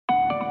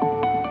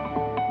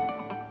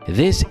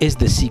This is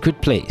The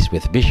Secret Place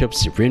with Bishop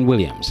Cyprian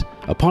Williams,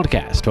 a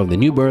podcast from the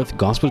New Birth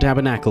Gospel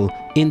Tabernacle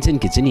in St.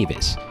 Kitts and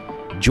Nevis.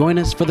 Join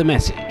us for the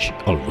message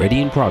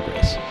already in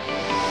progress.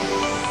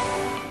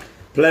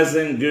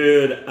 Pleasant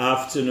good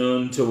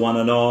afternoon to one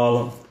and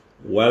all.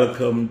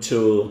 Welcome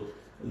to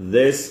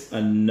this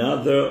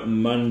another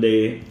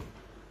Monday.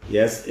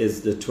 Yes,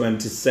 it's the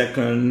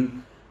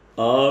 22nd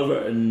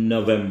of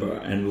November,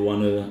 and we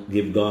want to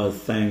give God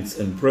thanks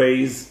and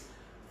praise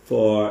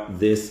for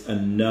this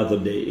another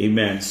day.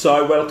 Amen. So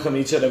I welcome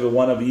each and every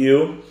one of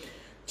you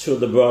to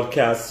the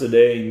broadcast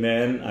today.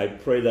 Amen. I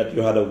pray that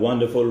you had a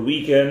wonderful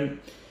weekend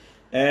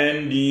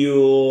and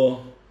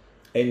you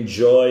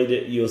enjoyed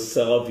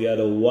yourself. You had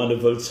a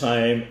wonderful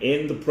time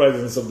in the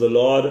presence of the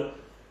Lord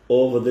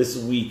over this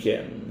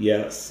weekend.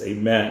 Yes.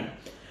 Amen.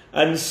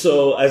 And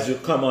so as you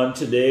come on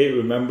today,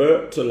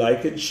 remember to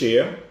like and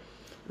share.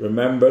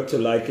 Remember to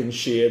like and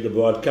share the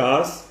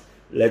broadcast.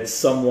 Let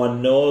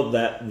someone know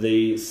that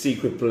the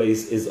secret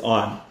place is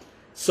on.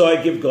 So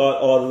I give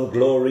God all the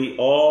glory,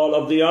 all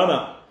of the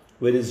honor,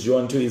 which is due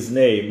unto his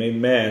name.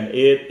 Amen.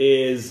 It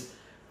is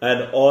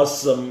an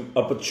awesome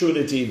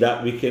opportunity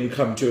that we can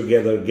come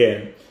together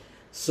again.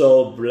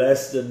 So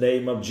bless the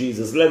name of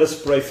Jesus. Let us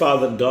pray.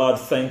 Father God,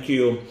 thank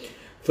you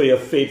for your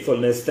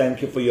faithfulness.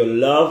 Thank you for your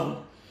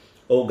love.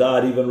 Oh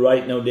God, even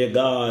right now, dear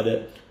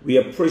God, we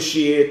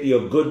appreciate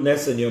your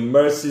goodness and your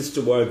mercies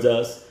towards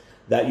us,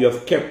 that you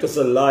have kept us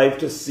alive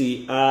to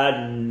see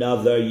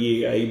another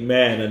year.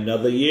 Amen.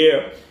 Another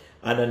year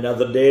and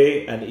another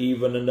day and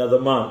even another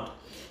month.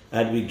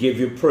 And we give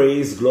you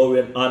praise,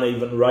 glory, and honor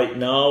even right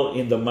now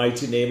in the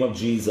mighty name of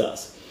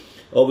Jesus.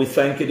 Oh, we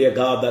thank you, dear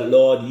God, that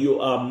Lord, you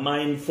are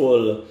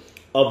mindful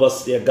of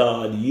us, dear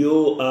God.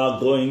 You are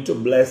going to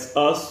bless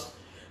us,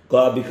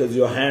 God, because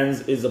your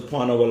hands is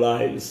upon our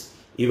lives.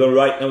 Even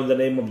right now in the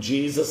name of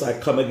Jesus, I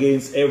come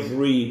against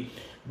every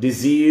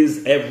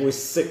disease, every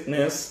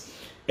sickness,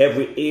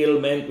 every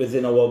ailment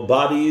within our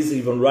bodies,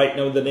 even right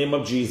now in the name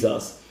of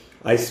Jesus.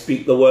 I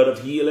speak the word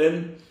of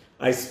healing.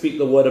 I speak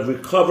the word of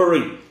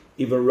recovery,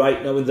 even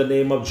right now in the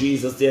name of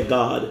Jesus, dear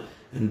God.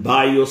 And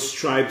by your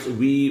stripes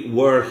we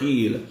were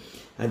healed.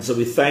 And so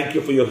we thank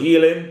you for your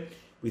healing.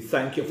 We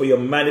thank you for your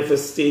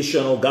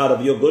manifestation, O God,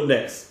 of your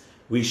goodness.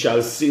 We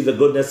shall see the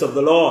goodness of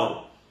the Lord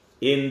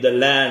in the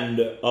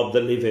land of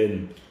the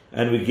living.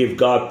 And we give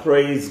God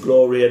praise,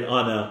 glory, and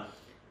honor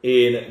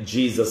in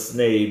Jesus'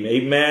 name.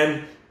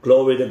 Amen.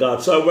 Glory to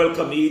God. So I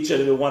welcome each and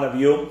every one of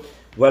you.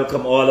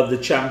 Welcome all of the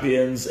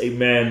champions,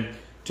 amen,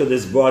 to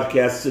this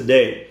broadcast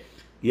today.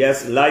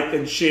 Yes, like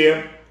and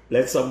share.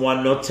 Let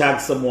someone know, tag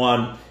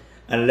someone,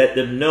 and let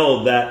them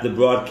know that the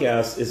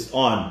broadcast is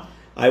on.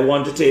 I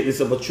want to take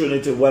this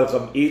opportunity to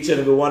welcome each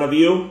and every one of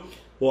you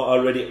who are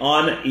already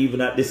on,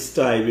 even at this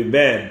time.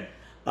 Amen.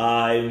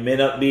 I may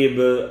not be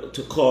able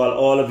to call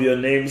all of your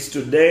names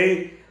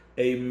today,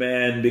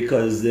 amen,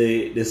 because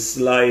the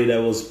slide I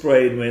was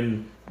praying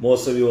when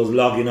most of you was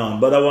logging on.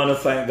 But I want to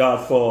thank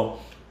God for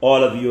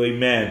all of you.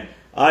 Amen.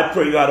 I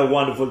pray you had a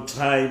wonderful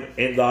time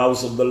in the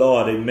house of the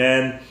Lord.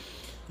 Amen.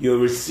 You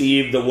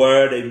received the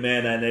word.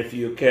 Amen. And if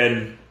you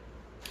can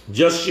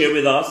just share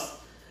with us,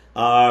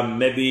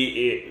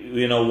 maybe,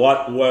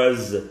 what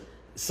was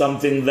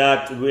something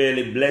that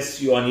really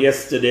blessed you on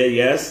yesterday.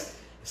 Yes.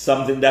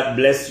 Something that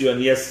blessed you on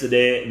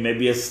yesterday.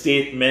 Maybe a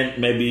statement,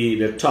 maybe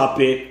the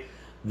topic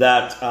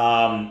that,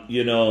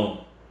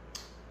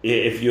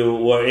 if you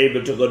were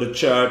able to go to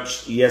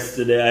church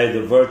yesterday,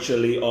 either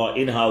virtually or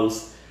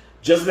in-house,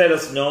 just let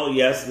us know.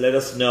 Yes, let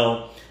us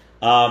know.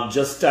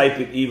 Just type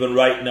it even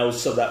right now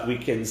so that we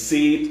can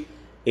see it.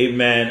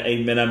 Amen.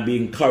 Amen. And be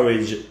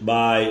encouraged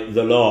by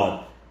the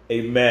Lord.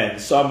 Amen.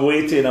 So I'm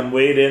waiting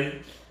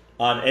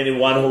on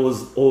anyone who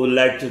would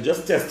like to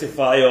just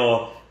testify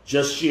or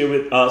just share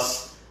with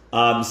us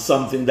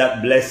something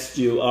that blessed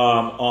you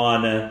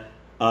on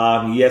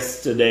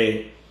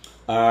yesterday.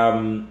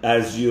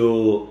 As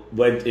you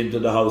went into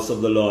the house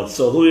of the Lord.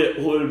 So who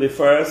will be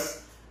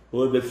first? Who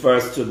will be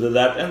first to do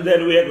that? And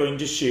then we are going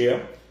to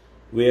share.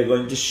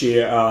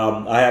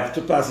 I have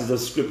two passages of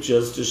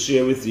scriptures to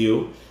share with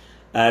you.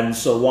 And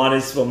so one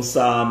is from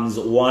Psalms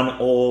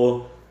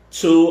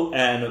 102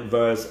 and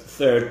verse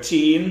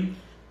 13.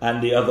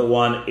 And the other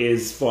one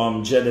is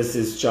from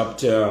Genesis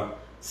chapter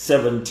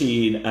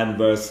 17 and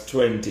verse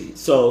 20.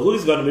 So who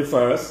is going to be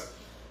first?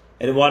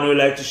 Anyone who would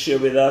like to share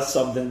with us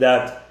something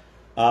that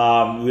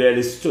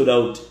really stood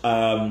out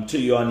to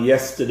you on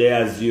yesterday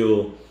as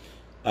you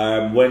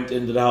went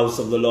into the house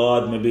of the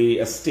Lord, maybe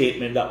a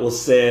statement that was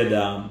said,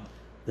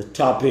 the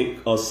topic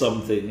or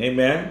something.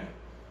 Amen.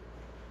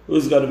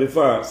 Who's going to be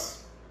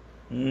first?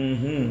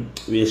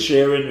 We're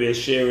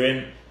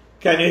sharing.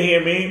 Can you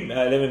hear me?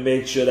 Let me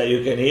make sure that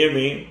you can hear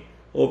me.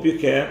 Hope you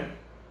can.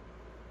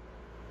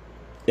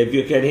 If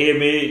you can hear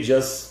me,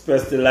 just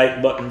press the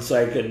like button so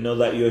I can know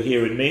that you're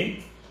hearing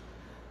me.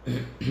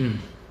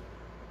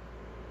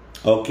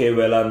 Okay,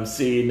 well, I'm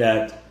seeing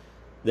that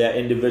there are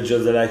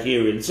individuals that are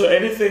hearing. So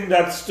anything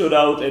that stood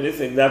out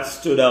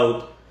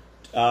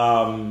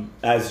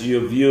as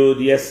you viewed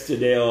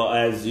yesterday or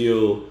as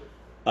you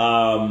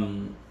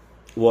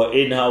were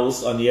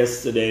in-house on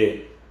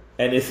yesterday,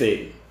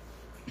 anything?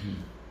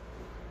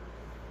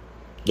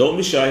 Don't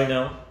be shy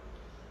now.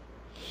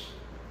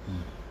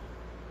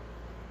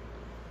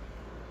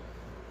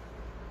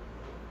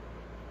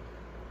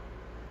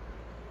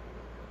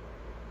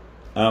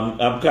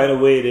 I'm kind of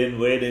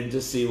waiting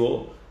to see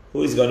who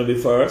is going to be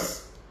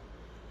first.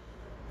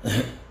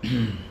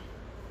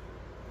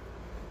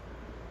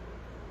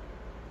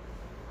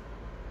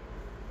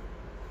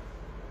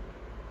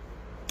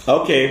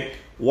 Okay,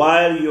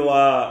 while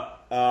you're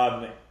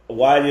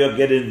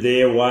getting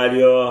there, while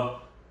you're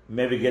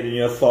maybe getting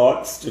your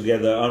thoughts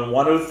together, and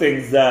one of the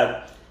things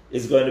that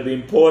is going to be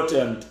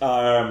important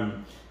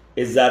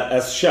is that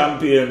as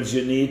champions,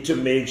 you need to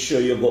make sure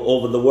you go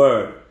over the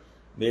word.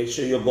 Make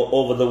sure you go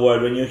over the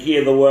word. When you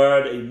hear the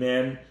word,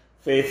 amen,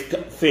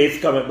 faith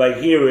cometh by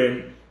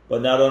hearing,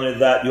 but not only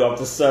that, you have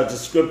to search the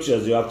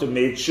scriptures. You have to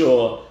make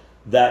sure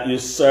that you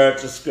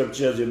search the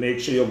scriptures. You make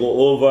sure you go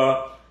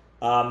over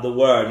the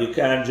word. You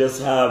can't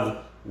just have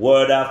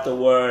word after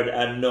word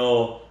and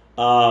no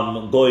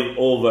going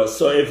over.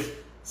 So if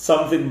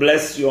something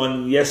blessed you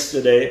on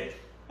yesterday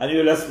and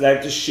you just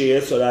like to share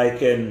so that I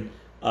can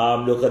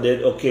look at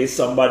it. Okay,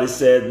 somebody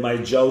said my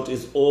drought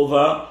is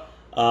over.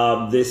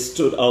 This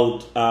stood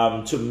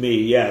out to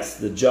me. Yes,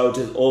 the drought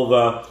is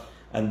over,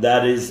 and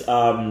that is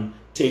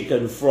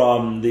taken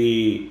from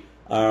the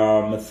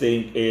I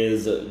think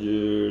is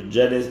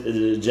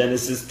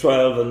Genesis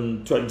 12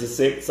 and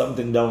 26,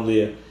 something down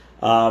there.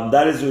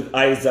 That is with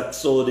Isaac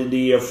sowed in the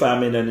year of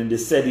famine, and in the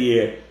said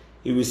year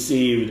he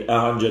received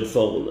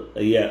 100-fold.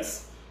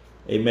 Yes,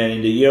 amen.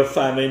 In the year of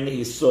famine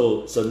he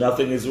sowed, so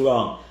nothing is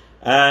wrong.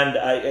 And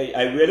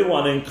I really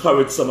want to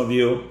encourage some of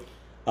you,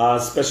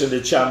 especially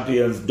the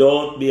champions.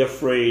 Don't be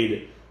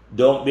afraid.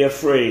 Don't be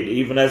afraid.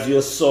 Even as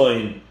you're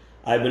sowing,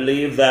 I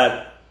believe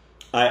that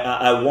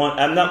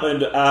I'm not going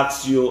to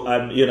ask you.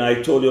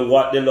 I told you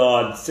what the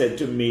Lord said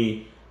to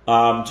me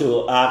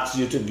to ask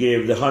you to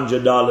give the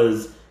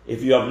 $100.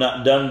 If you have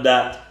not done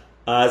that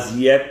as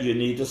yet, you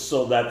need to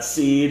sow that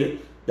seed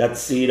of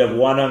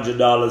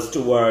 $100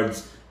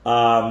 towards,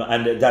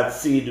 and that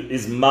seed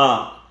is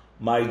marked.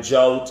 My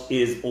drought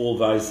is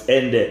over, it's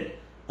ended.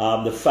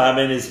 The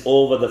famine is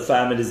over, the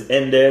famine is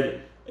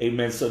ended.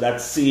 Amen. So that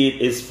seed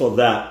is for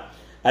that.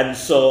 And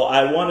so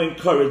I want to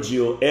encourage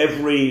you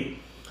every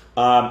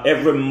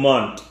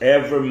month,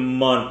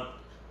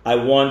 I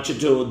want you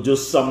to do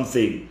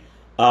something.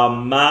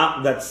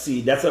 Mark that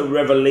seed. That's a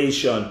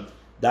revelation.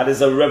 That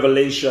is a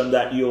revelation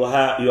that you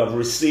have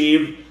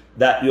received,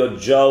 that your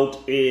drought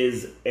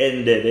is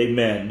ended.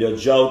 Amen. Your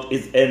drought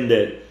is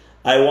ended.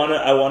 I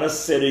wanna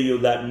say to you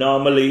that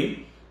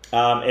normally,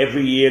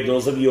 every year,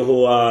 those of you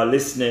who are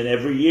listening,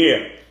 every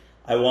year,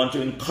 I want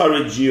to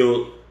encourage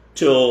you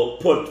to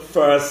put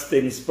first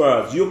things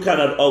first. You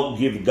cannot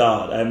outgive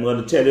God. I'm going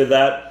to tell you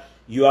that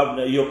you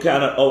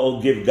cannot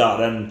outgive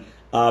God, and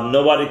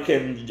nobody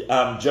can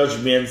judge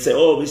me and say,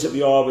 "Oh, Bishop,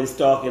 you're always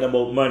talking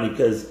about money,"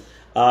 because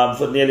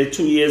for nearly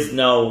 2 years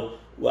now,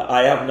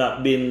 I have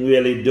not been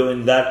really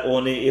doing that.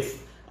 Only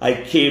if I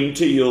came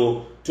to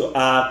you to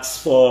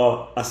ask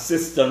for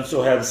assistance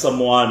to help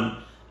someone,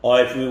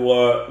 or if we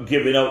were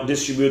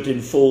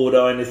distributing food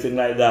or anything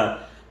like that,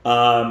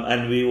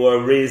 and we were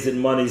raising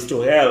monies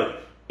to help.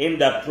 In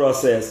that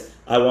process,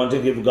 I want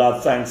to give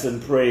God thanks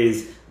and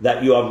praise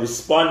that you have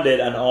responded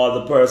and all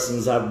the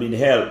persons have been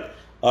helped.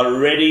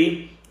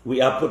 Already, we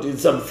are putting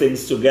some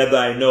things together,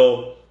 I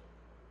know,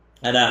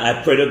 and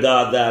I pray to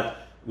God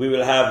that we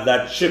will have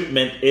that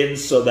shipment in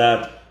so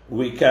that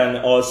we can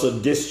also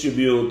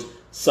distribute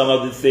some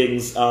of the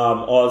things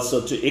also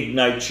to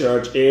Ignite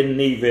Church in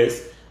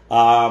Nevis.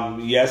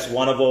 Yes,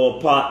 one of our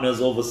partners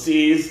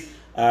overseas,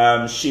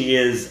 she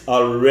is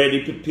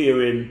already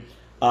preparing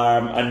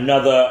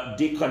another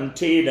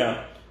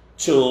decontainer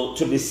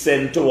to be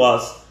sent to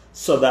us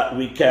so that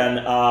we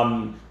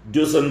can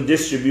do some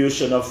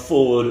distribution of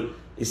food,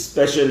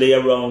 especially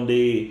around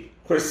the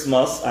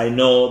Christmas. I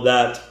know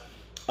that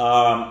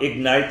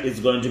Ignite is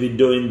going to be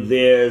doing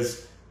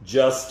theirs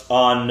just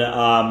on,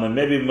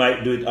 maybe we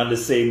might do it on the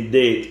same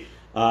date.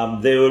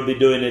 They will be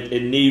doing it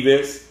in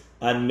Nevis,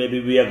 and maybe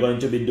we are going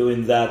to be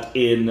doing that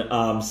in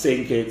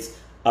St. Kitts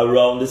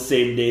around the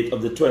same date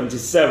of the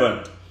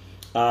 27th.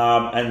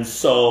 And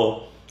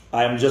so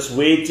I'm just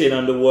waiting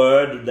on the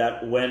word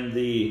that when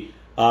the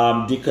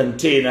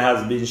container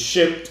has been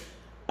shipped,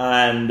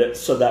 and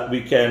so that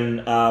we can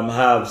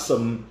have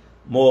some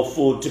more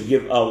food to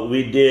give out.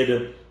 We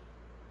did,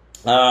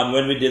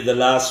 when we did the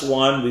last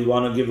one, we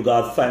want to give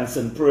God thanks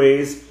and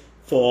praise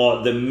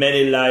for the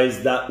many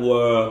lives that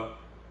were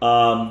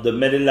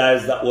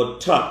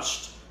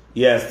touched.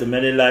 Yes, the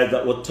many lives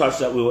that were touched,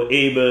 that we were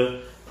able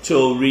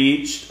to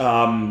reach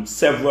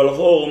several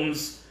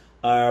homes.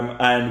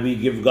 And we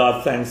give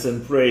God thanks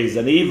and praise.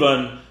 And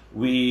even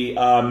we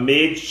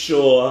made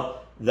sure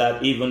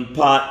that even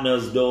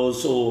partners,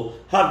 those who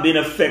have been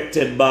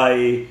affected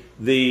by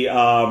the,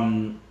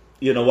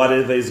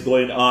 whatever is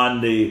going on,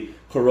 the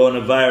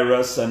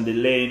coronavirus and the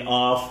laying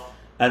off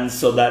and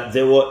so that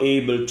they were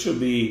able to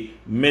be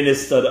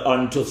ministered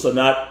unto. So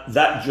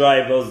that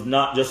drive was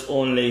not just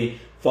only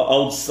for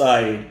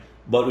outside,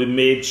 but we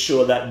made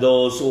sure that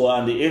those who are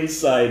on the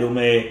inside who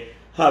may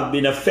have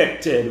been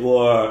affected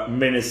were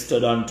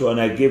ministered unto. And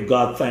I give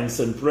God thanks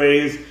and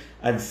praise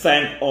and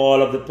thank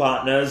all of the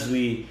partners.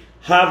 We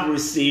have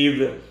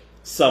received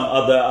some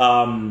other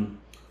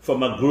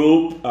from a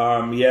group.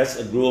 Yes,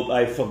 a group,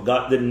 I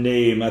forgot the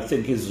name. I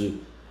think it's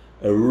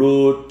a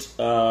root.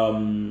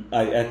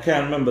 I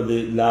can't remember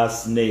the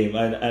last name,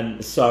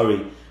 and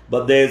sorry.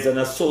 But there's an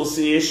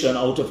association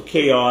out of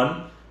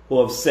Keon who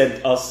have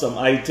sent us some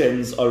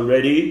items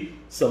already,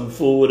 some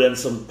food and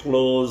some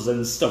clothes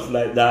and stuff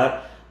like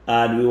that.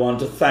 And we want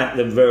to thank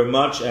them very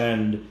much.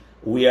 And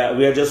we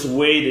are just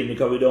waiting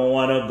because we don't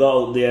want to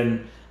go out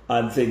there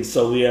and things.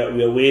 So we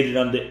are waiting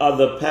on the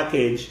other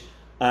package.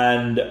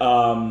 And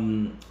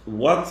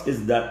what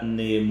is that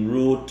name?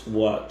 Root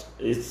what?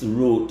 It's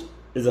Root.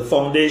 It's a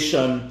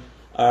foundation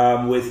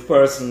with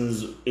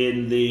persons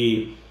in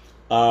the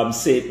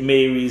St.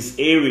 Mary's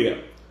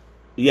area.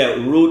 Yeah,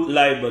 Root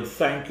Library.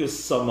 Thank you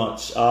so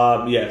much.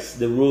 Yes,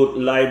 the Root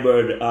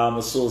Library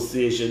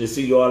Association. You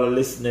see, you all are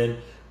listening.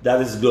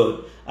 That is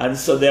good. And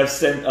so they have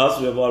sent us.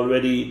 We have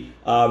already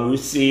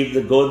received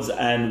the goods,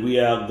 and we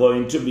are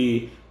going to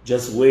be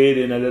just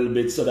waiting a little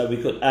bit so that we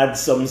could add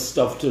some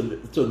stuff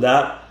to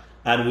that,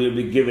 and we'll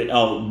be giving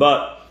out.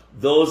 But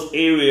those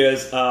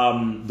areas,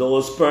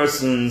 those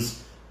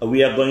persons,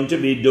 we are going to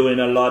be doing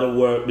a lot of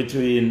work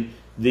between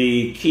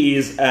the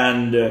Keys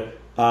and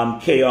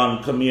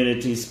Keon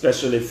community,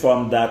 especially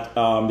from that,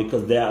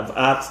 because they have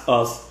asked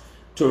us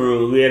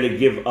to really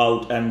give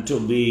out and to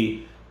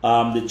be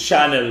the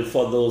channel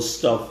for those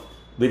stuff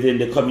within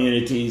the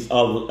communities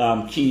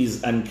of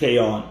Keys and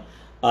Keon.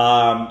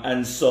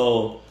 And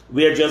so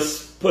we are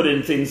just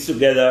putting things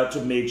together to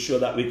make sure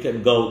that we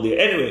can go there.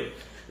 Anyway,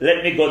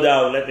 let me go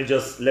down. Let me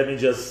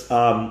just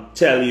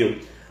tell you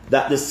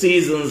that the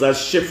seasons have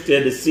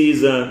shifted. The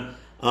season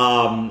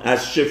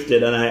has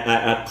shifted, and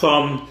I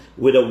come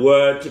with a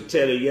word to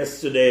tell you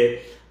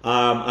yesterday.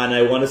 And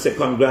I want to say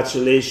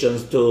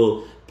congratulations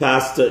to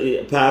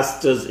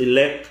pastors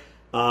elect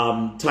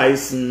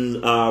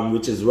Tyson,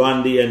 which is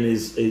Randy and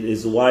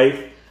his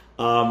wife,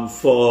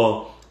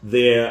 for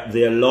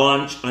their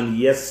launch on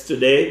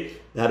yesterday.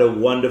 They had a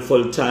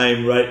wonderful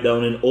time right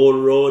down in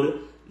Old Road.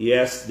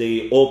 Yes,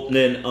 the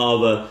opening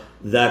of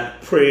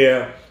that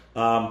prayer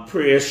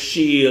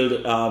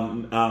shield,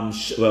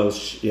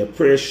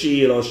 prayer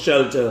shield or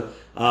shelter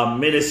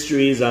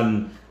ministries,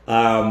 and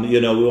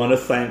we want to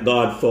thank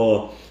God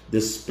for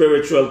the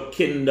spiritual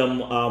kingdom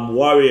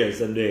warriors,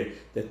 and they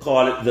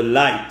call it the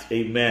light.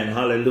 Amen.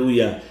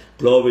 Hallelujah.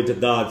 Glory to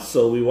God.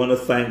 So we want to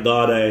thank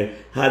God. I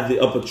had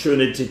the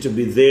opportunity to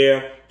be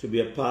there, to be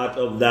a part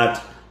of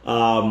that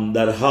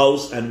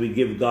house, and we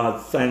give God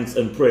thanks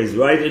and praise.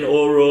 Right in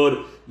Old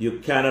Road, you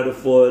cannot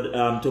afford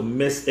to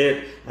miss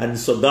it. And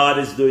so God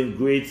is doing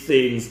great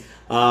things,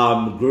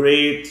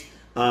 great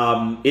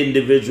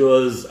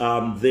individuals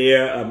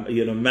there,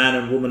 man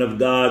and woman of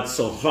God,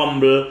 so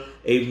humble.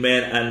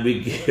 Amen. And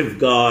we give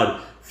God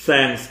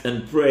thanks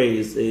and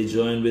praise. They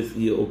join with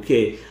you.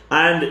 Okay.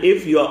 And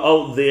if you're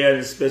out there,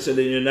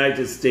 especially in the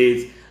United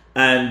States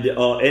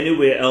or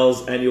anywhere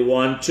else, and you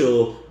want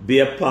to be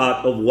a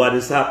part of what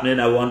is happening,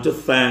 I want to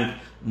thank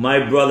my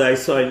brother. I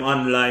saw him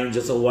online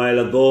just a while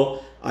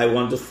ago. I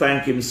want to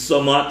thank him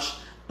so much.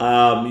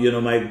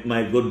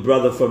 My good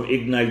brother from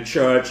Ignite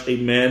Church.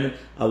 Amen.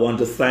 I want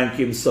to thank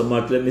him so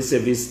much. Let me see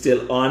if he's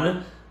still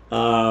on.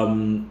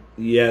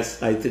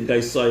 Yes, I think I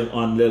saw him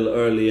on a little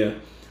earlier.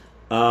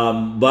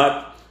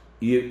 But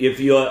if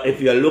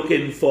you're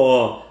looking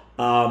for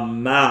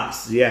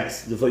masks,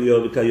 yes, because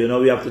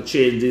we have to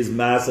change these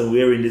masks and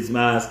wearing these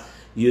masks,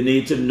 you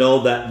need to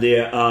know that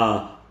there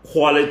are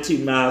quality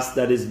masks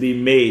that is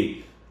being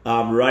made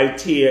right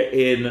here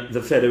in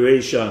the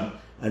Federation.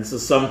 And so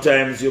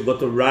sometimes you go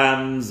to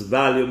Rams,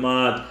 Value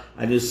Mart,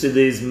 and you see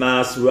these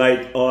masks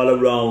right all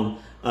around.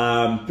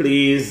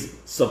 Please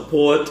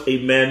support.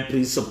 Amen.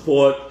 Please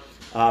support.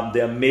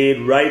 They're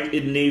made right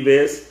in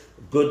Nevis.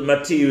 Good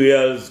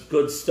materials,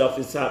 good stuff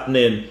is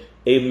happening.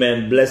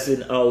 Amen.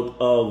 Blessing out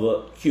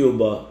of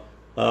Cuba.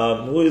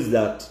 Who is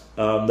that?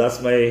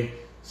 That's my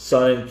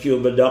son in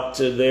Cuba,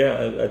 doctor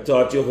there. I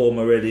taught you home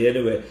already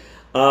anyway.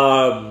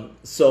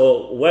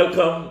 So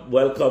welcome,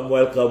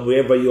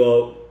 wherever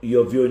you're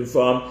viewing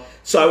from.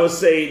 So I was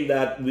saying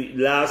that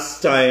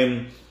last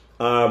time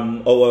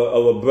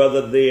our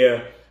brother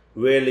there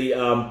really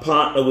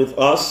partnered with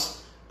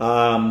us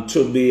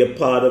to be a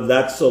part of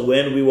that. So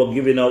when we were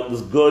giving out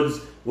those goods,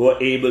 we were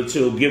able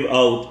to give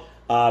out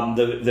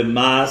the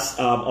mass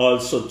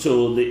also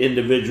to the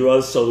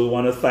individuals. So we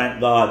want to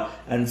thank God.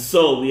 And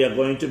so we are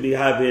going to be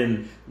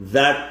having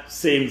that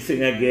same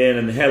thing again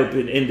and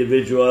helping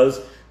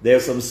individuals.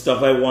 There's some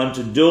stuff I want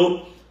to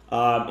do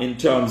in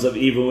terms of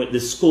even with the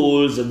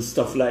schools and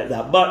stuff like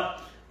that.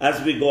 But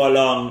as we go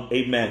along,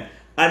 amen.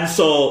 And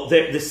so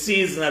the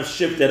season has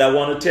shifted. I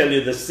want to tell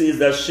you the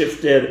season has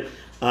shifted.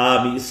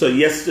 So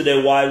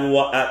yesterday while we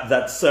were at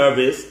that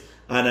service,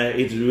 and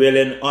it's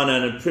really an honor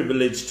and a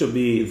privilege to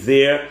be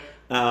there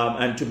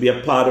and to be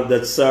a part of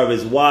that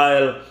service.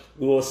 While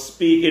we were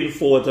speaking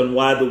forth and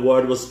while the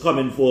word was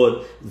coming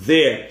forth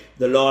there,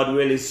 the Lord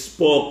really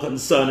spoke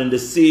concerning the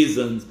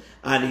seasons,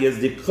 and He has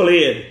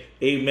declared,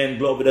 amen,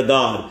 glory to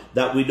God,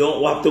 that we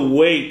don't have to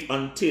wait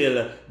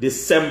until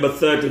December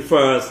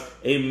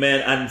 31st,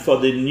 amen, and for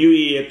the new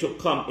year to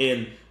come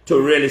in to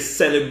really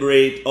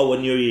celebrate our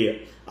new year.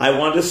 I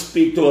want to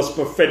speak to us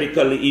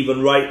prophetically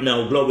even right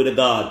now, glory to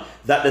God,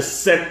 that the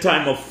set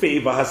time of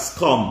favor has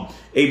come.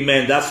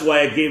 Amen. That's why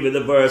I gave you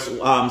the verse,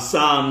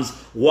 Psalms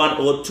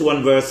 102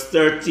 and verse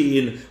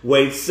 13,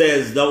 where it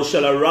says, "Thou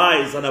shalt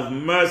arise and have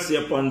mercy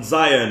upon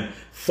Zion,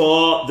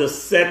 for the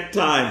set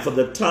time, for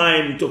the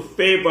time to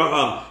favor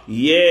her.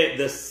 Yea,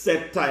 the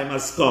set time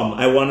has come."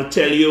 I want to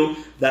tell you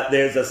that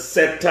there's a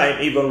set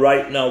time even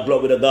right now,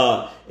 glory to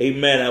God.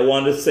 Amen. I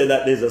want to say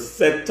that there's a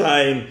set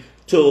time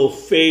to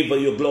favor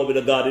you, glory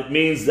to God. It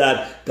means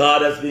that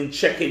God has been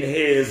checking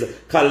His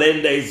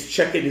calendar, He's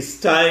checking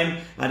His time,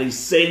 and He's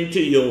saying to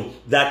you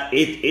that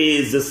it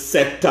is a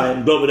set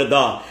time, glory to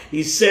God.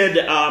 He said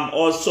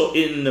also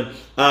in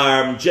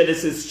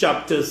Genesis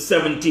chapter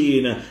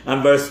 17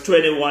 and verse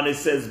 21, it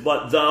says,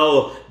 but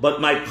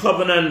my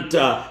covenant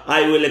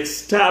I will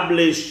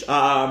establish,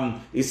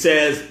 he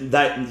says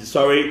that,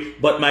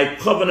 but my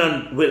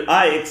covenant will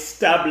I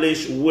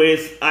establish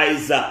with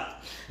Isaac.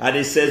 And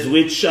it says,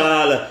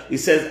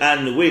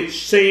 and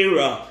which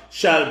Sarah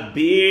shall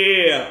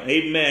bear,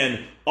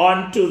 amen,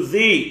 unto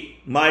thee,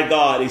 my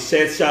God. It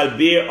says, shall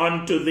bear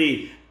unto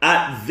thee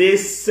at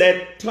this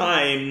set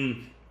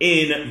time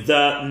in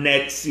the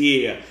next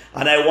year.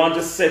 And I want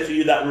to say to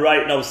you that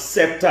right now,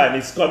 set time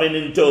is coming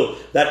into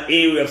that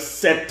area of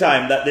set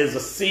time, that there's a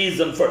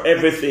season for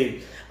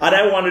everything. And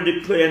I want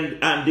to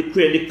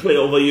declare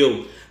over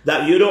you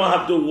that you don't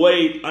have to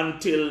wait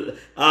until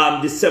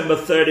December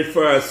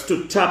 31st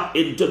to tap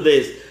into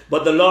this.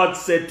 But the Lord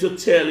said to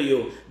tell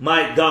you,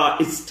 my God,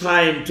 it's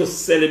time to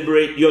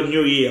celebrate your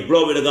new year.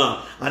 Glory to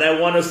God. And I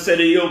want to say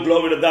to you,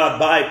 glory to God,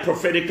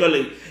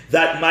 prophetically,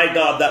 that, my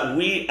God, that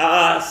we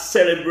are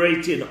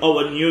celebrating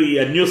our new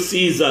year, new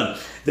season.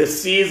 The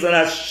season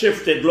has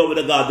shifted, glory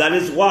to God. That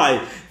is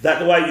why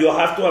you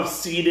have to have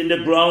seed in the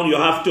ground. You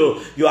have to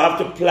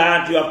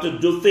plant. You have to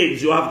do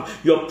things. You have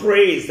your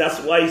praise. That's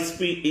why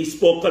he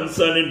spoke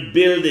concerning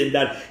building,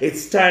 that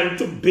it's time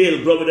to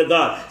build, glory to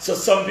God. So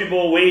some people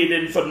are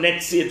waiting for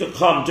next year to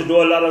come to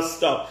do a lot of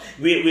stuff.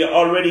 We are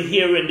already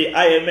hearing the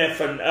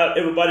IMF and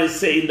everybody's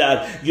saying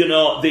that,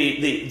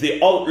 the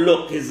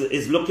outlook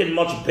is looking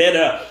much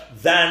better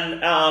than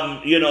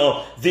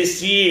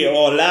this year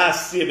or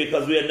last year,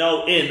 because we are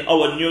now in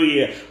our new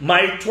year.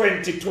 My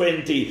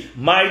 2020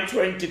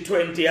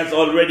 has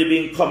already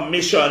been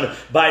commissioned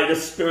by the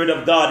Spirit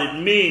of God.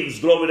 It means,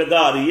 glory to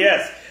God,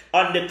 yes,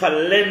 on the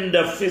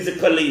calendar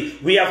physically,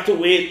 we have to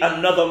wait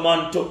another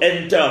month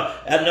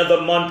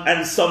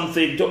and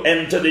something to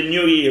enter the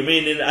new year,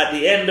 meaning at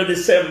the end of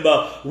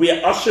December, we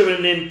are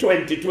ushering in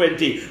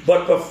 2020.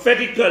 But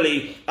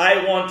prophetically,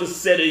 I want to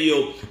say to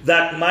you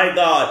that, my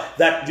God,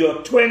 that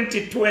your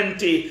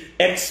 2020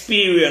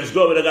 experience,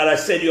 glory to God, I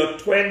said your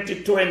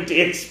 2020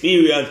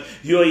 experience,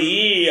 your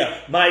year,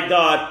 my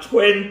God,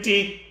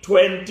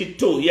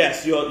 2022,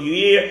 yes, your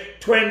year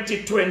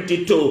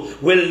 2022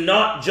 will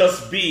not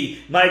just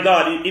be, my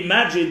God,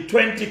 imagine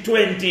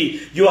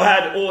 2020, you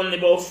had only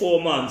about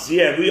 4 months.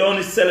 Yeah, we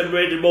only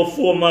celebrated about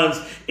 4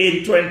 months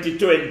in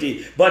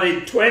 2020. But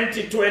in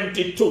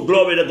 2022,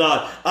 glory to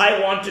God, I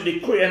want to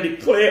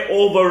declare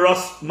over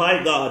us,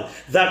 my God,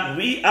 that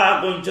we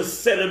are going to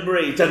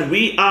celebrate, and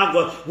we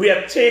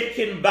are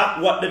taking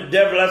back what the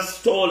devil has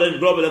stolen,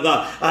 glory to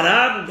God. And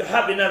I'm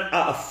having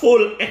a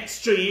full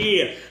extra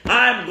year.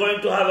 I'm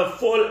going to have a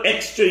full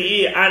extra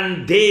year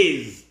and days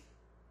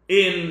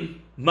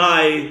in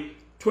my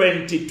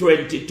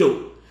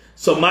 2022.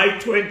 So my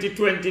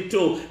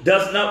 2022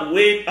 does not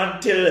wait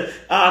until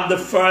the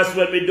first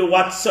when we do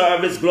what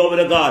service, glory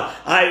to God.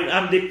 I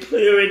am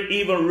declaring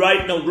even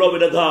right now, glory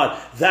to God,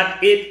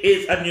 that it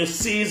is a new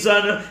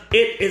season.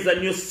 It is a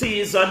new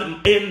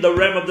season in the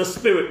realm of the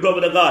Spirit,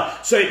 glory to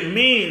God. So it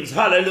means,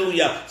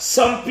 hallelujah,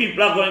 some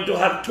people are going to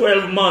have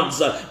 12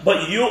 months,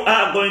 but you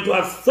are going to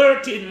have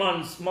 13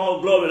 months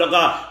more, glory to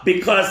God,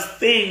 because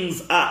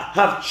things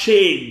have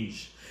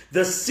changed.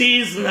 The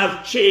season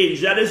have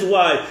changed. That is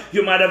why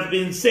you might have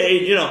been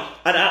saying,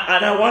 and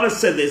I want to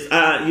say this,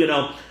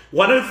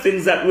 one of the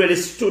things that really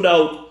stood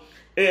out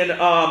in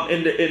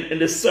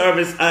the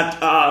service at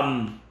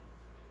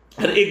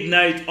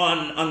Ignite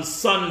on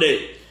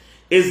Sunday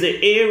is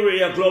the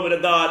area, glory to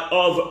God,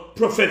 of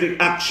prophetic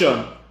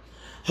action.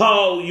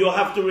 How you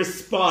have to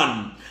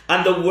respond.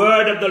 And the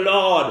word of the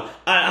Lord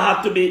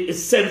have to be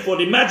sent forth.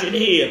 Imagine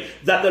here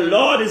that the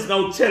Lord is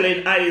now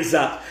telling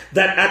Isaac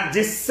that at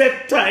this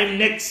set time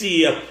next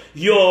year,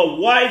 your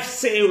wife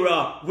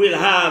Sarah will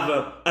have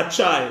a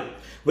child.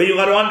 But you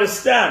got to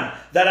understand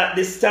that at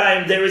this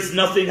time there is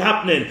nothing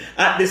happening.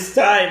 At this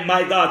time,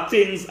 my God,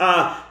 things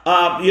are,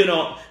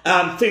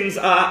 things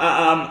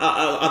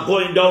are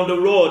going down the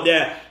road.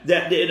 There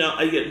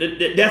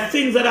are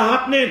things that are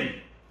happening.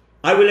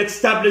 I will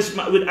establish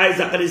with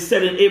Isaac, and he's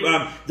telling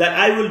Abraham that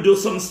I will do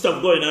some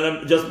stuff going on.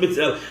 I'm just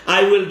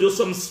I will do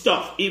some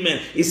stuff. Amen.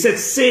 He said,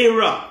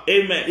 Sarah,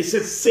 amen. He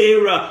said,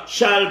 Sarah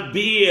shall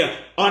bear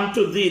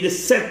unto thee the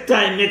set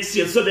time next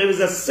year. So there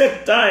is a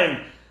set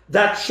time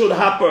that should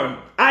happen.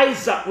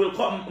 Isaac will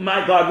come,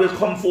 my God, will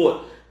come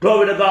forth.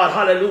 Glory to God.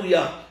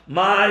 Hallelujah.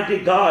 Mighty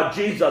God,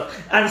 Jesus.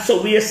 And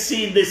so we are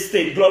seeing this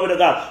thing, glory to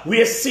God.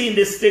 We are seeing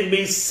this thing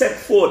being set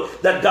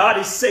forth, that God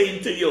is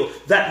saying to you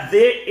that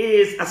there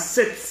is a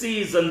set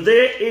season,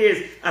 there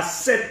is a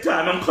set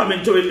time. I'm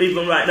coming to it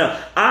even right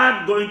now.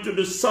 I'm going to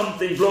do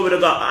something, glory to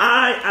God.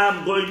 I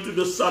am going to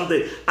do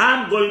something.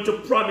 I'm going to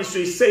promise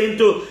you. He's saying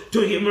to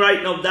him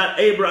right now, that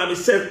Abraham, he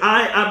says,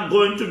 I am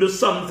going to do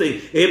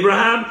something.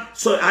 Abraham,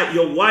 so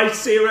your wife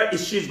Sarah,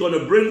 she's going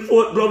to bring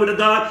forth, glory to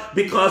God,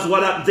 because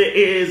there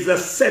is a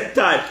set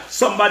time.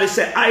 Somebody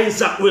say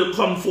Isaac will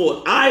come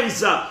forth.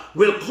 Isaac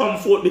will come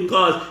forth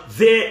because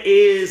there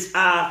is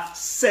a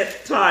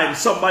set time.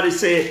 Somebody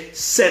say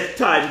set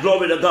time.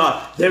 Glory to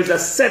God. There's a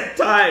set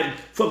time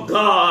for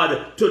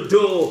God to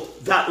do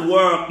that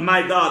work,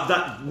 my God.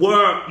 That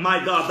work, my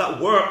God. That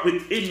work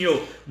within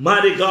you,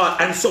 mighty God.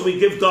 And so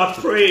we give God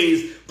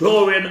praise,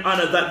 glory and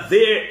honor that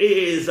there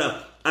is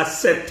a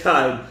set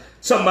time.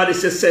 Somebody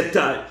say set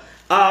time.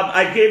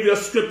 I gave you a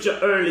scripture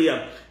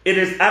earlier. It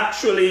is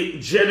actually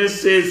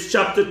Genesis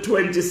chapter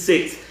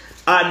 26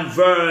 and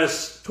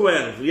verse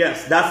 12.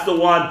 Yes, that's the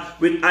one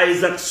with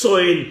Isaac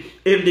sowing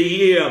in the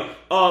year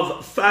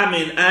of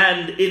famine.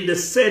 And in the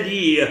said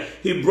year,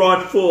 he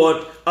brought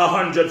forth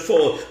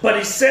 100-fold. But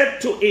he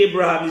said to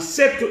Abraham,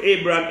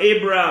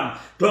 Abraham,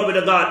 glory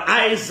to God,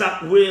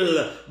 Isaac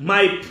will,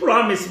 my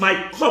promise,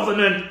 my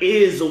covenant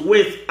is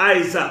with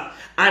Isaac.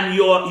 And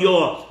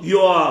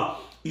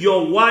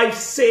your wife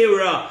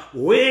Sarah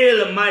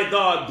will, my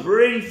God,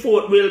 bring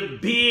forth, will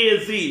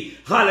bear thee,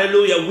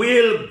 hallelujah,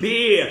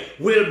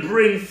 will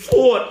bring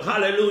forth,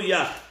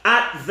 hallelujah,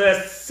 at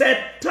the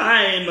set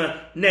time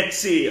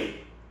next year.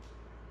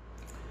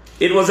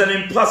 It was an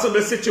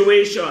impossible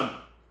situation.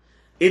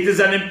 It is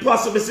an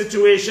impossible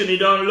situation. It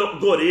don't look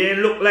good. It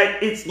ain't look like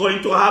it's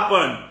going to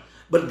happen.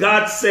 But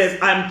God says,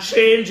 I'm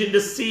changing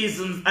the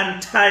seasons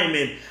and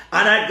timing.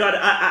 And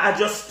I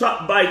just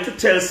stopped by to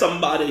tell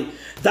somebody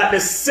that the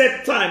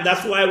set time,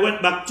 that's why I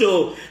went back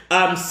to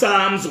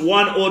Psalms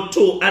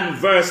 102 and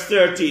verse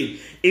 13.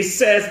 It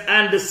says,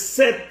 and the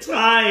set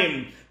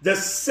time,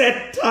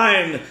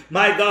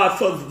 my God,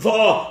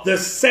 for the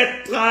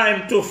set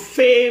time to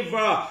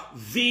favor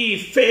thee,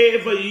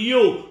 favor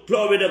you,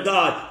 glory to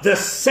God, the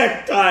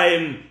set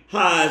time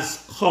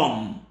has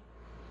come.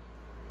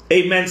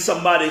 Amen,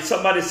 somebody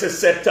says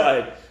set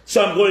time.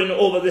 So I'm going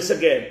over this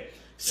again.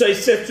 So he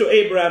said to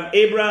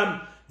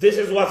Abraham, this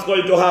is what's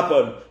going to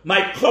happen.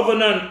 My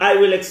covenant I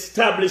will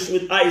establish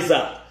with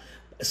Isaac.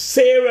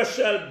 Sarah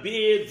shall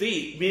bear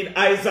thee, mean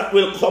Isaac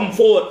will come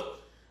forth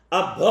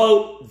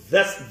about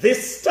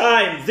this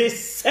time, this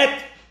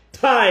set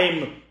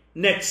time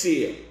next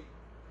year.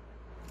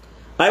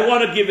 I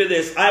want to give you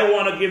this.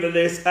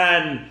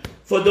 And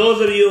for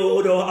those of you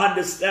who don't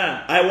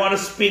understand, I want to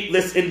speak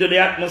this into the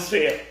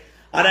atmosphere.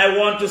 And I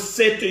want to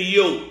say to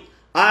you,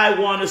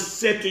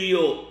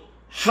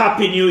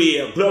 Happy New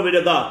Year. Glory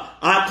to God.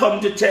 I come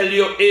to tell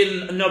you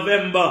in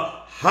November,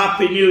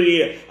 Happy New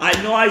Year. I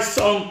know I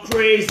sound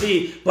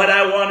crazy, but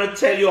I want to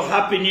tell you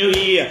Happy New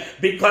Year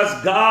because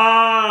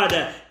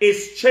God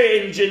is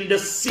changing the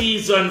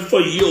season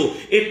for you.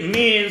 It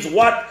means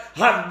what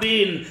has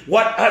been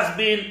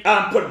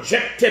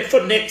projected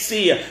for next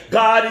year.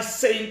 God is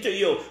saying to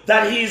you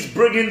that He's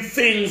bringing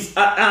things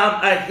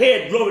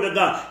ahead. Glory to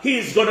God.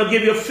 He's going to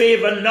give you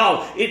favor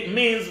now. It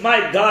means,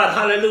 my God,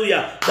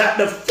 hallelujah, that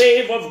the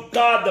favor of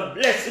God, the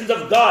blessings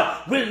of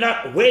God will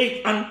not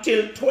wait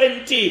until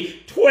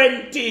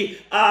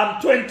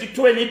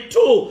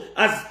 2022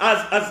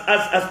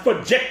 as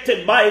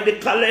projected by the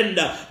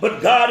calendar.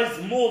 But God is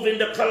moving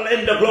the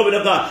calendar, glory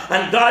to God.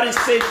 And God is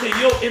saying to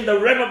you in the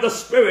realm of the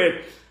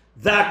Spirit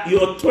that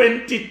your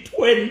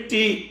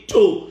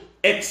 2022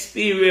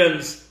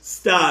 experience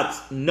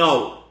starts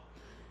now.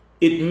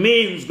 It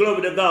means,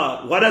 glory to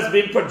God, what has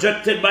been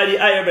projected by the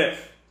IMF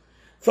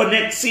for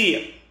next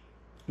year,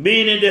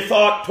 meaning they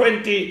thought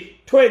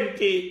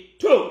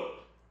 2022,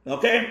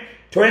 okay?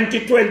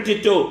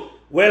 2022.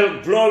 Well,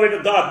 glory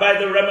to God by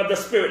the realm of the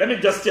Spirit. Let me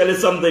just tell you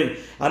something.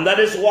 And that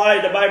is why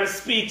the Bible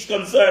speaks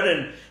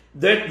concerning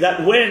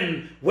that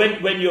when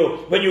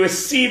you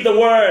receive the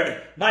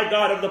word, my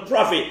God, of the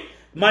prophet,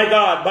 my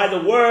God, by the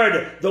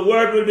word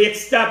will be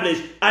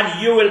established and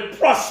you will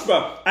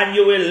prosper and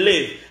you will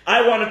live.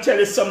 I want to tell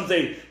you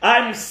something.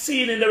 I'm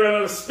seeing in the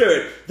realm of the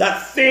Spirit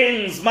that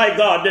things, my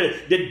God,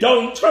 the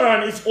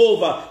downturn is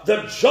over.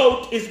 The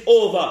jolt is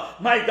over.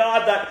 My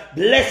God, that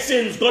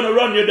blessings going to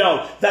run you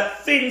down.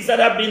 That things that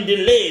have been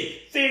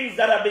delayed, things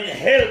that have been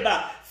held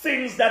back,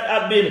 things that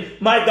have been,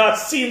 my God,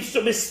 seems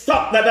to be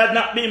stuck, that have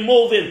not been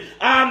moving.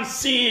 I'm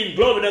seeing,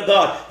 glory to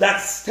God,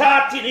 that's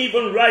starting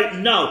even right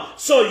now.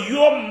 So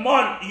your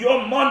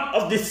month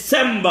of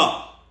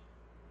December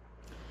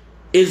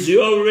is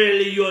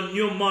really your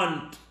new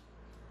month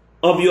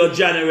of your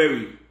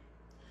January.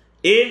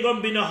 Ain't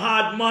gonna be no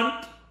hard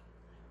month.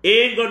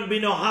 Ain't gonna be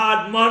no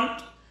hard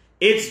month.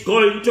 It's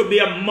going to be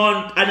a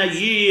month and a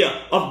year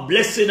of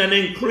blessing and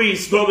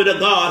increase. Glory to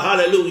God.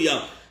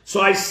 Hallelujah. So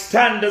I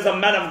stand as a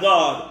man of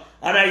God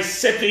and I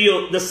say to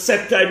you, the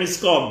set time is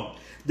come.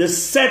 The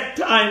set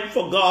time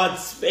for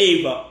God's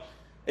favor.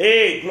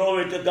 Hey,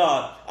 glory to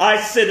God.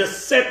 I say the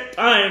set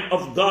time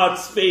of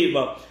God's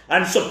favor.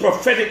 And so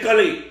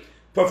prophetically,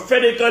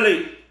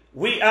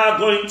 we are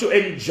going to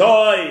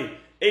enjoy,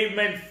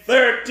 amen,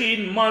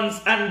 13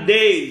 months and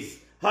days.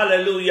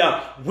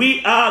 Hallelujah.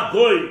 We are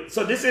going.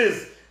 So this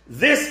is,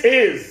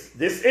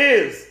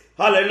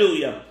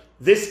 hallelujah.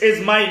 This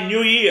is my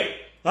new year.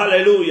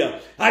 Hallelujah.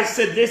 I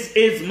said, this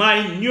is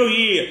my new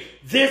year.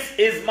 This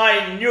is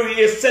my new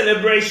year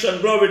celebration.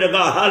 Glory to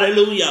God.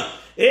 Hallelujah.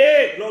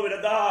 Hey, glory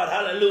to God.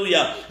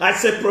 Hallelujah. I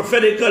said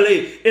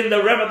prophetically in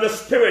the realm of the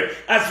spirit,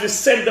 as we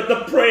send up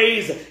the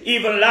praise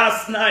even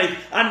last night,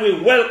 and we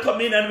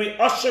welcome in and we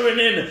ushering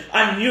in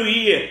a new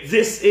year.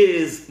 This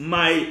is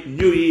my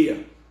new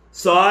year.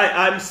 So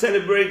I'm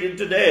celebrating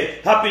today.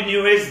 Happy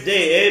New Year's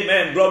Day.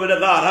 Amen. Glory to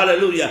God.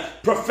 Hallelujah.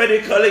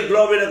 Prophetically,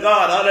 glory to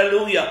God.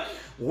 Hallelujah.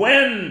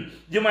 When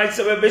you might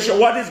say, well, Bishop,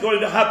 what is going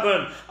to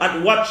happen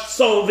at what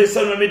service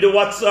and when we do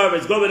what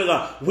service? Glory to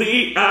God.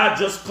 We are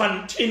just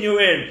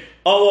continuing.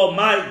 Oh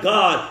my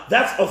God.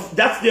 That's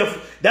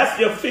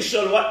the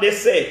official, what they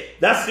say.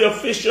 That's the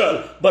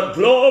official. But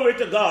glory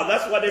to God.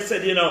 That's what they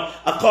said,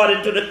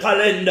 according to the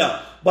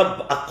calendar.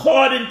 But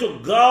according to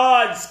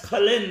God's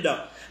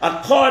calendar,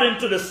 according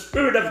to the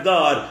Spirit of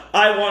God,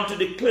 I want to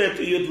declare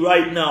to you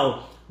right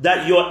now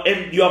that you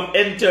have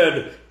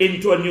entered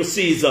into a new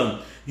season.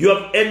 You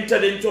have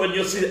entered into a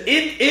new season.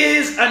 It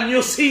is a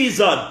new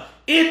season.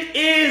 It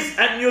is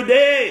a new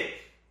day.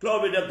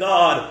 Glory to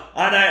God.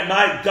 And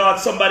my God,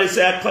 somebody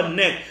say I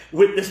connect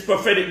with this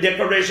prophetic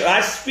declaration. I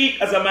speak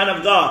as a man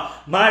of God.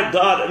 My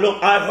God,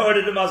 look, I've heard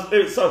it in my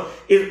spirit. So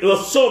it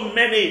was so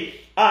many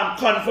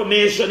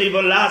confirmation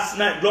even last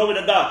night. Glory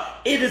to God.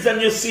 It is a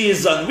new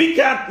season. We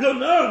can't,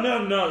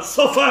 no.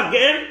 Suffer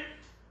again.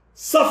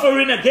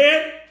 Suffering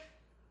again.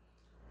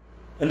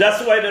 And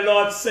that's why the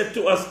Lord said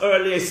to us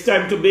earlier, it's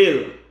time to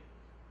build.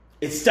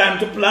 It's time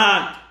to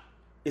plant.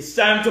 It's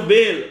time to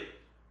build.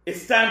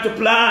 It's time to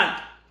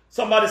plant.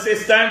 Somebody say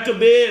it's time to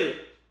build.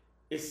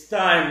 It's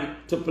time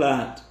to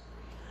plant.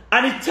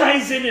 And it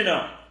ties in,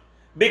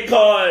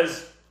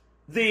 because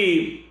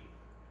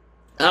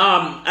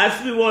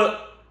as we were,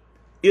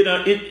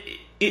 it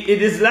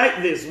is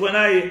like this. When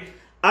I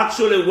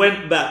actually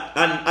went back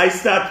and I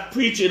started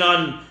preaching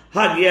on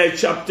Haggai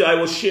chapter, I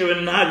was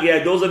sharing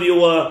Haggai. Those of you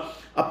who were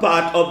a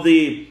part of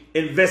the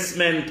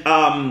investment,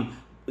 thing,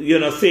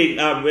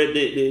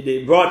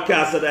 the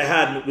broadcast that I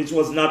had, which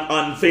was not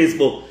on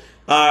Facebook,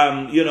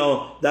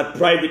 that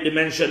private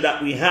dimension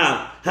that we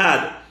had.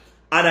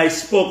 And I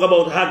spoke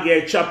about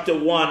Haggai chapter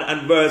 1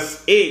 and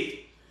verse 8.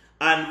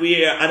 And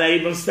I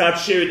even start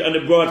sharing on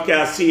the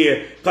broadcast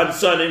here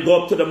concerning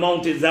go up to the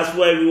mountains. That's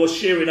why we were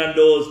sharing on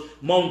those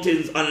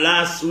mountains on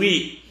last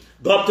week.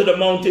 Go up to the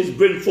mountains,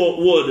 bring forth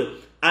wood,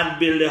 and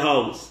build a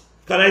house.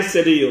 Can I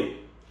say to you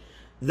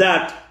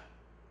that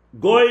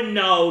going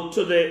now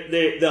to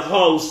the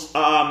house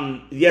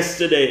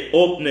yesterday,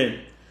 opening,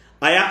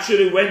 I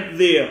actually went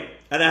there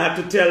and I had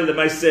to tell them,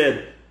 I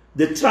said,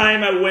 the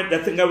time I went, I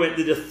think I went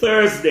to the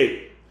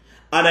Thursday.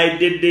 And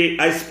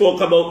I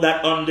spoke about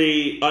that on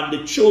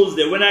the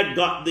Tuesday. When I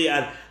got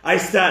there, I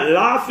started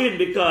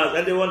laughing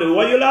and they wondered,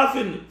 what are you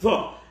laughing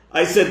for?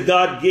 I said,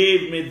 God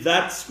gave me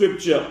that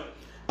scripture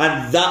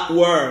and that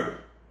word.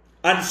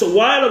 And so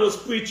while I was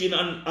preaching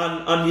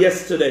on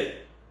yesterday,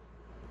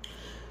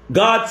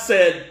 God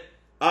said,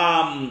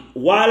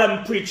 while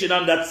I'm preaching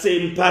on that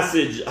same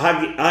passage,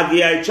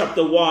 Haggai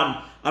chapter 1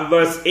 and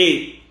verse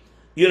 8,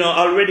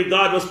 already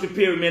God was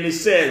preparing me and he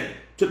said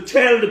to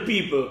tell the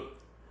people,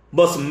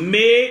 must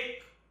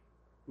make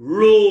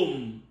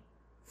room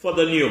for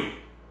the new.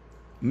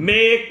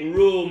 Make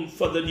room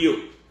for the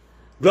new.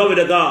 Glory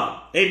to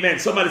God. Amen.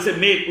 Somebody say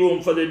make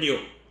room for the new.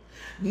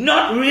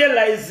 Not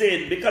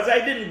realizing, because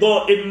I didn't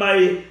go in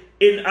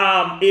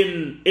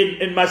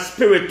my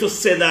spirit to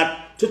say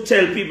that, to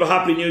tell people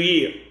Happy New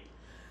Year.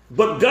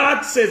 But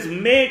God says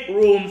make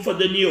room for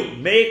the new.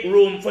 Make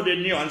room for the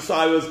new. And so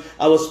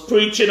I was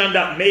preaching on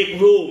that, make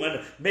room and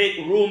make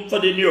room for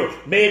the new.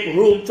 Make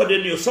room for the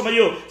new. Some of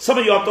you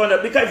have done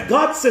that because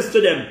God says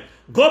to them,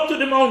 go up to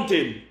the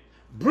mountain,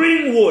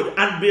 bring wood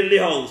and build the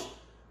house.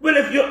 Well,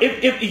 if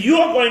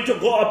you're going to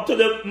go up to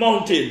the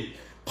mountain,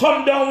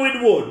 come down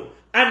with wood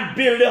and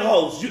build the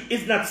house,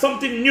 it's not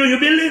something new you're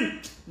building.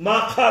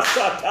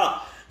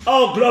 Makasata.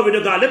 Oh, glory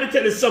to God. Let me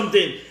tell you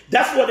something.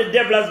 That's what the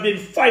devil has been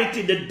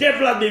fighting. The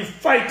devil has been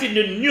fighting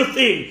the new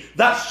thing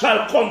that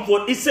shall come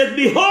forth. He said,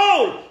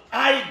 behold,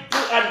 I do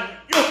a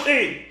new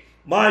thing.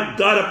 My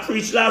God, I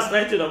preached last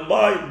night,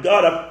 my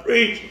God, I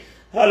preached.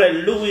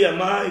 Hallelujah,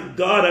 my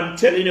God, I'm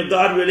telling you,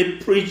 God really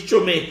preached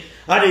to me.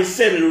 And he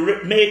said,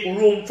 make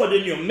room for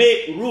the new,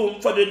 make room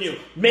for the new,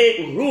 make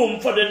room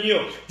for the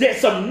new. There's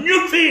some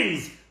new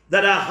things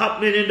that are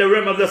happening in the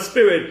realm of the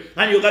spirit,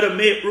 and you got to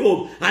make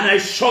room. And I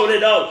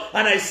shouted out,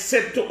 and I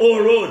said to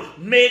all road,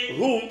 make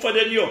room for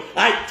the new.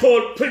 I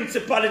told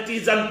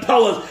principalities and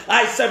powers,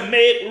 I said,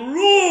 make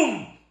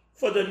room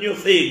for the new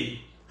thing.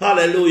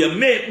 Hallelujah,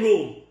 make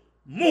room.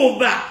 Move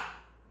back.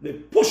 We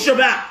push you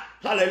back.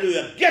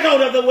 Hallelujah. Get out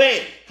of the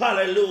way.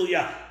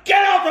 Hallelujah.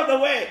 Get out of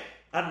the way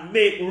and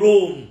make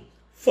room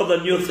for the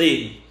new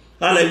thing.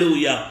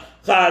 Hallelujah.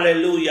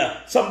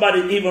 Hallelujah.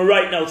 Somebody even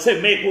right now say,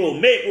 make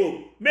room, make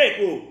room, make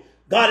room.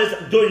 God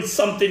is doing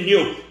something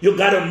new. You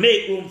got to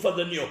make room for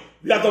the new.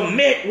 You have to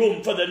make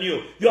room for the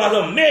new. You have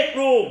to make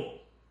room.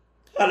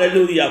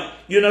 Hallelujah.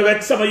 You know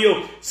that some of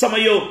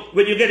you,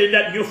 when you get in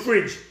that new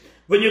fridge,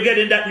 when you get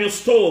in that new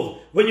stove,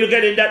 when you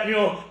get in that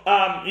new,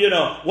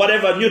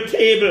 whatever, new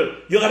table,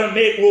 you got to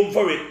make room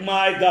for it.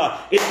 My God.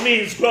 It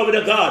means, glory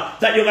to God,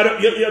 that you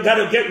got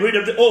to get rid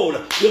of the old.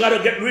 You got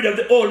to get rid of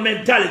the old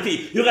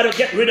mentality. You got to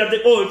get rid of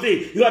the old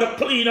thing. You got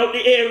to clean out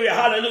the area.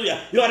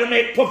 Hallelujah. You got to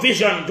make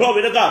provision.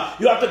 Glory to God.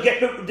 You have to get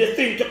the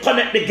thing to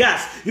connect the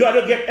gas. You have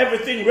to get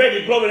everything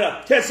ready. Glory to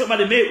God. Tell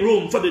somebody, make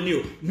room for the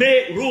new.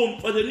 Make room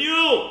for the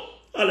new.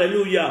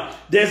 Hallelujah.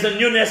 There's a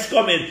newness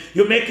coming.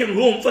 You're making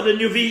room for the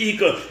new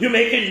vehicle. You're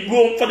making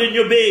room for the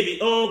new baby.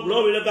 Oh,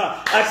 glory to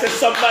God. I said,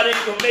 somebody,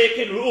 you're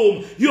making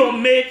room. You're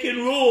making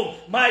room,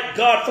 my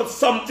God, for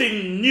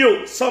something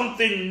new.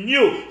 Something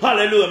new.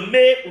 Hallelujah.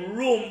 Make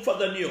room for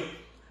the new.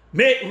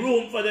 Make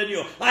room for the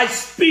new. I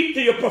speak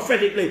to you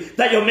prophetically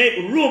that you make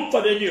room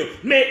for the new.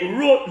 Make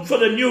room for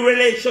the new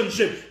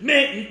relationship.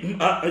 Make, you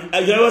know what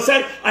I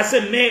said? I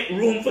said, make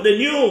room for the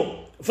new.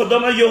 For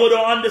those of you who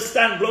don't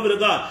understand, glory to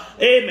God.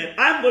 Amen.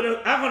 I'm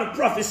gonna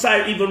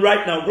prophesy even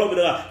right now, glory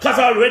to God. Because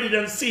I already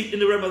done see it in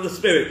the realm of the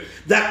spirit.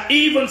 That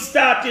even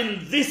starting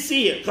this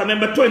year,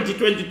 remember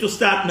 2022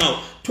 start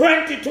now.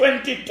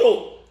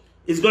 2022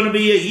 is going to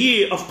be a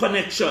year of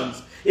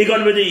connections. It's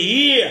going to be the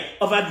year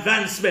of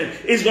advancement.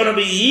 It's going to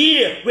be a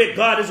year where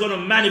God is going to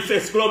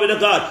manifest, glory to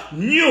God.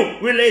 New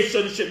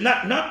relationship.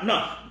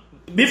 Not.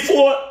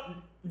 Before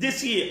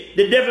this year,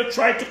 the devil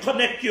tried to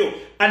connect you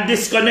and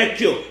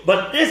disconnect you.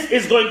 But this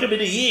is going to be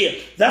the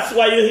year. That's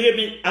why you hear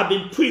me. I've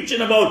been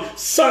preaching about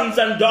sons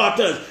and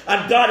daughters.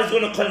 And God is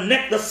going to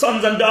connect the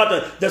sons and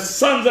daughters. The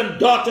sons and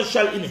daughters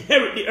shall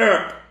inherit the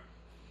earth.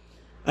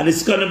 And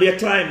it's going to be a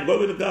time,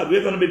 glory to God,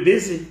 we're going to be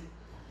busy.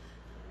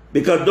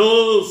 Because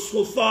those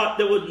who thought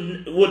they would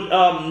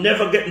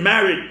never get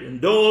married,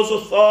 and those who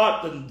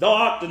thought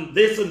and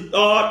this and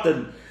thought,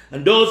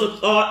 and those who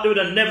thought they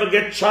would never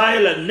get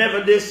child and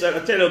never this, I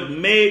tell you,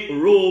 make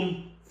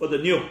room for the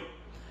new.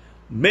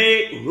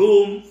 Make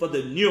room for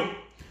the new.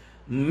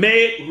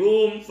 Make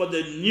room for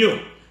the new.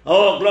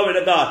 Oh, glory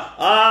to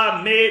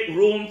God. Make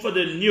room for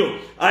the new.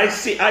 I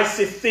see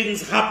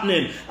things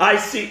happening. I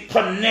see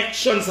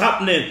connections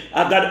happening.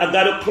 I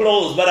got to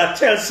close, but I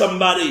tell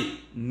somebody,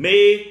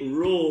 make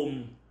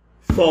room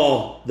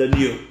for the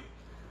new.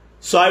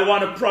 So I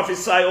want to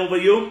prophesy over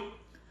you.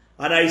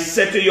 And I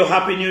say to you,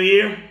 Happy New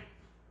Year.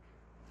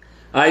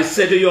 I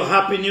say to you,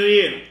 Happy New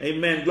Year.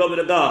 Amen. Glory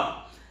to God.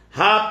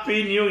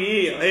 Happy New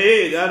Year.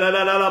 Hey,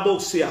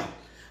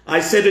 I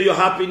say to you,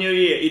 Happy New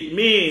Year. It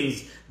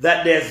means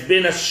that there's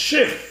been a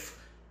shift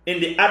in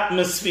the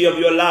atmosphere of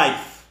your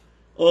life.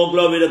 Oh,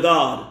 glory to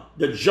God.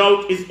 The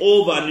drought is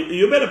over. And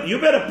you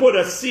better put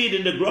a seed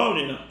in the ground,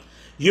 you know.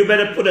 You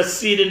better put a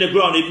seed in the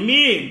ground. It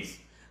means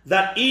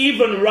that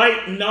even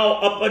right now,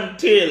 up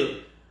until,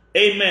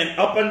 amen,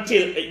 up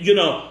until, you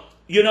know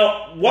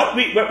what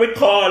we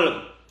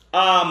call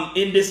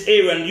in this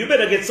area, and you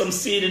better get some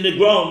seed in the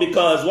ground,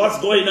 because what's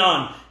going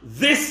on?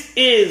 This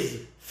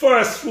is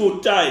first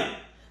fruit time.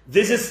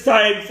 This is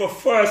time for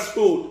first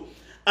fruit.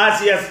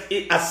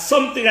 As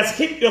something has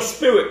hit your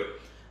spirit,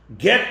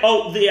 get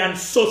out there and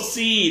sow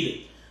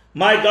seed.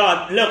 My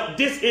God, look,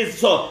 this is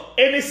so.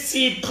 Any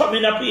seed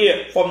coming up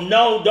here from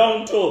now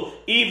down to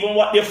even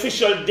what the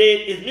official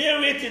date is, may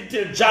wait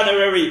until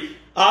January.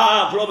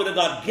 Glory to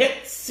God.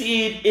 Get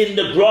seed in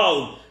the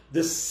ground.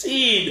 The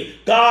seed,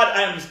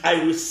 God,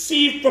 I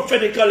receive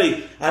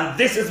prophetically, and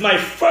this is my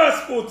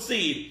first fruit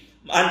seed.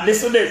 And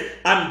listen to this,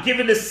 I'm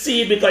giving the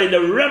seed because in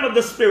the realm of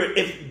the spirit,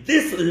 if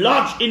this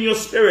lodge in your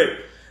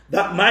spirit,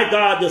 that my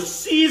God, the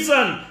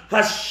season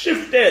has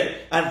shifted,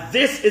 and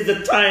this is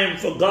the time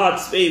for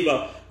God's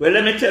favor. Well,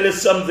 let me tell you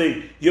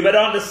something. You better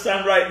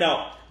understand right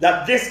now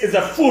that this is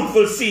a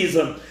fruitful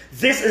season.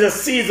 This is a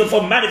season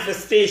for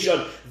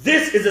manifestation.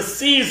 This is a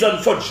season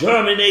for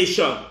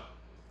germination.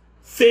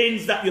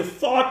 Things that you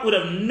thought would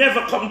have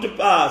never come to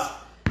pass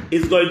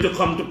is going to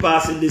come to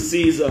pass in this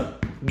season.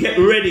 Get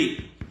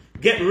ready.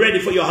 Get ready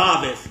for your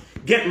harvest.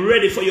 Get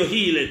ready for your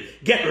healing.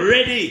 Get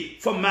ready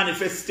for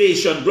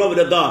manifestation. Glory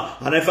to God.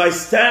 And if I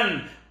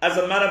stand as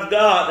a man of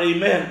God,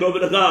 amen,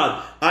 glory to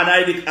God, and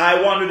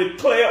I want to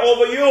declare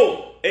over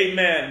you,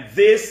 amen,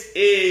 this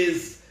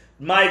is,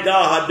 my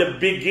God, the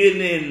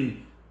beginning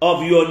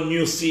of your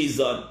new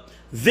season.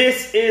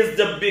 This is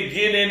the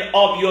beginning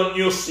of your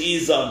new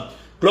season.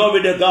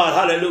 Glory to God.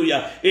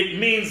 Hallelujah. It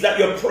means that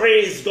your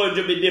praise is going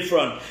to be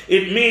different.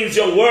 It means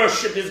your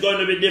worship is going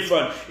to be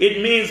different.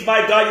 It means,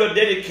 my God, your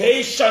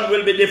dedication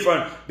will be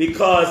different,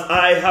 because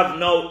I have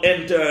now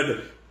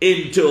entered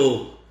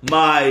into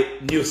my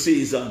new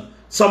season.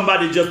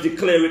 Somebody just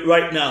declare it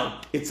right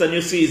now. It's a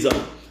new season.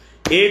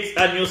 It's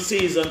a new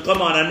season.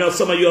 Come on. I know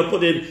some of you are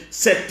putting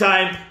set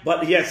time,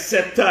 but yes,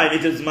 set time.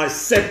 It is my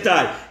set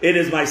time. It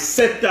is my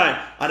set time.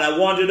 And I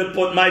want you to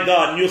put, my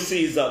God, new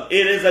season.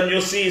 It is a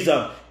new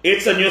season.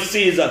 It's a new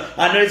season.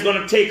 I know it's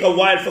going to take a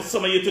while for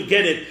some of you to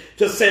get it,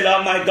 to say,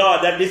 oh my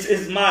God, that this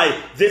is my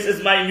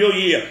new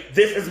year.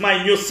 This is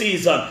my new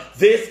season.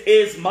 This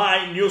is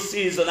my new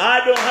season.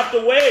 I don't have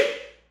to wait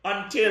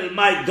until,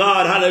 my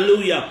God,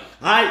 hallelujah,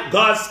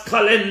 God's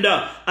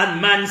calendar and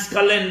man's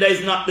calendar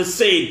is not the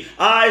same.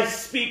 I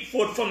speak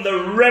forth from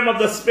the realm of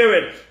the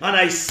Spirit, and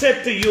I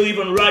said to you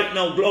even right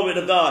now, glory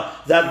to God,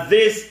 that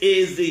this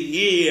is the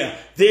year.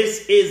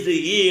 This is the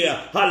year,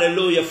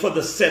 hallelujah, for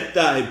the set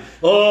time.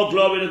 Oh,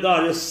 glory to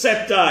God, the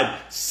set time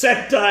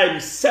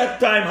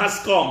has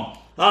come.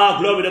 Ah,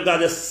 glory to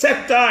God, the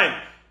set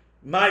time.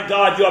 My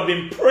God, you have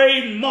been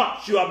praying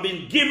much, you have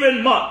been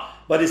giving much,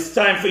 but it's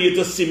time for you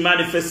to see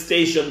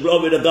manifestation.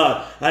 Glory to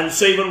God. And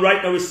so even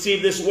right now,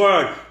 receive this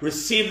word.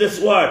 Receive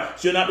this word.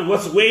 So you're not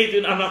what's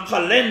waiting on a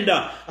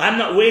calendar. I'm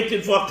not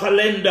waiting for a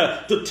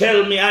calendar to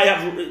tell me I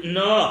have.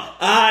 No,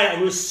 I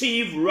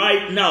receive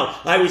right now.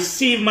 I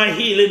receive my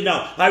healing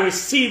now. I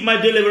receive my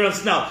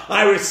deliverance now.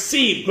 I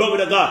receive, glory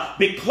to God,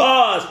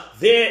 because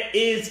there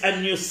is a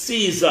new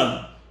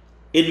season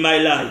in my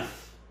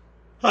life.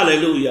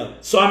 Hallelujah.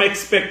 So I'm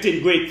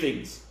expecting great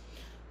things.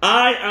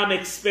 I am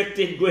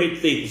expecting great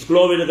things.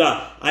 Glory to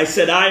God. I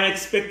said I'm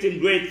expecting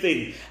great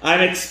things.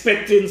 I'm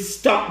expecting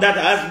stuff that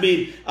has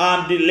been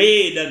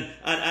delayed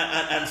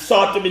and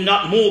sought to be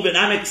not moving.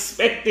 I'm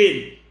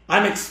expecting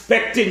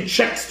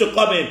checks to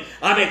come in.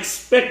 I'm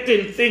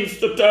expecting things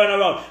to turn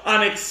around.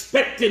 I'm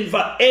expecting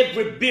for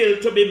every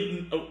bill to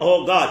be,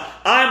 oh God,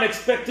 I'm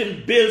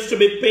expecting bills to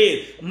be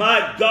paid.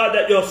 My God,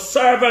 that your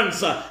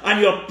servants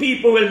and your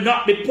people will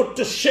not be put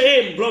to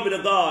shame. Glory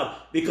to God.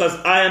 Because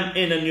I am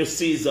in a new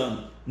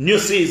season. New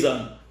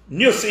season.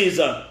 New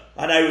season.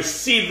 And I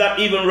receive that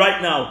even right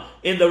now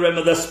in the realm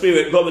of the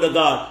Spirit. Glory to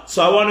God.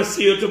 So I want to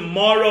see you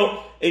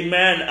tomorrow.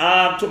 Amen.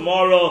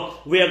 Tomorrow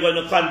we are going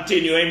to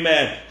continue.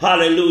 Amen.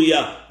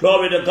 Hallelujah.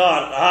 Glory to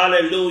God.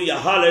 Hallelujah.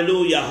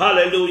 Hallelujah.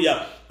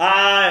 Hallelujah.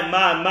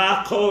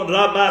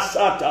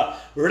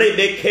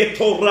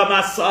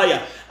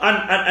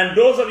 And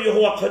those of you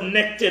who are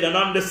connected and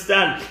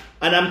understand,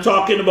 and I'm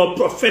talking about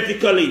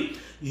prophetically,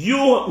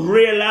 you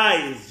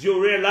realize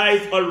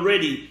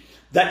already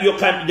that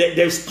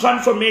there's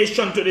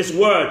confirmation to this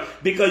word,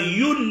 because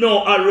you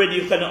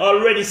can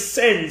already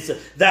sense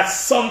that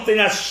something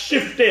has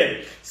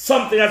shifted.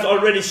 Something has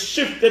already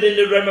shifted in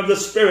the realm of the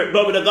Spirit.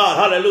 Glory to God.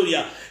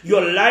 Hallelujah.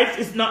 Your life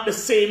is not the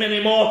same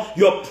anymore.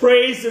 Your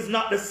praise is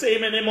not the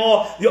same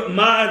anymore. Your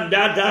man,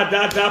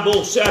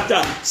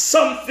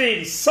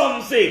 something.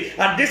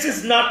 And this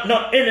is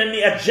not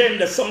enemy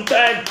agenda.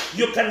 Sometimes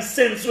you can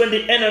sense when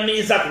the enemy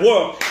is at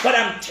work. But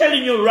I'm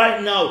telling you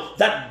right now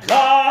that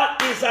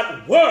God is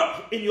at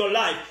work in your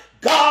life.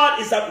 God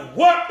is at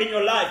work in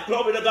your life.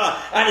 Glory to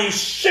God. And He's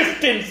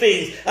shifting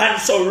things.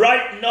 And so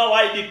right now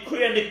I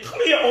decree and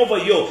declare over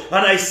you.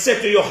 And I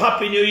say to you,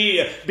 Happy New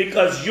Year.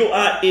 Because you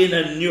are in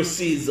a new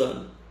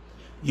season.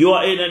 You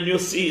are in a new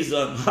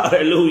season.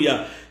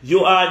 Hallelujah.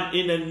 You are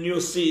in a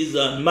new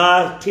season.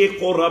 Happy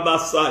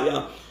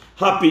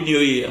New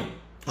Year.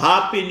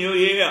 Happy New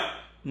Year.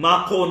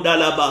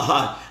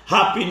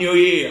 Happy New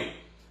Year.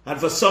 And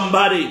for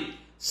somebody,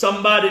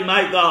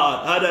 my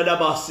God,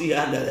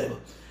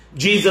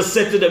 Jesus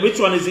said to them,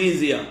 which one is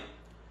easier?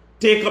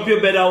 Take up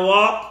your bed and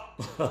walk?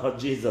 Oh,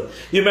 Jesus.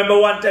 You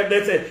remember one time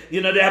they said,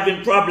 they're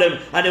having problem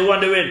and they're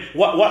wondering,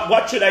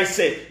 what should I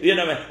say?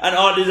 And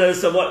all these other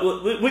stuff.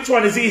 Which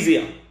one is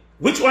easier?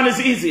 Which one is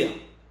easier?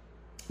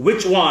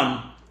 Which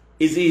one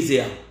is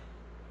easier?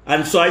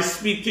 And so I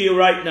speak to you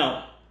right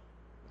now,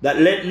 that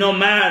let no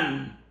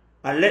man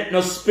and let no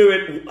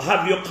spirit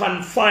have you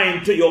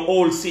confined to your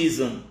old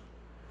season.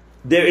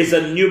 There's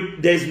new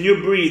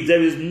breath,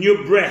 there is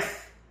new breath.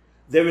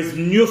 There is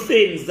new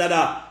things that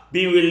are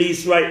being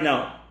released right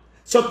now.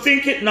 So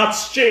think it not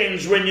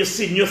strange when you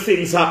see new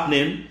things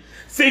happening.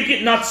 Think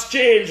it not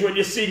strange when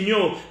you see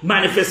new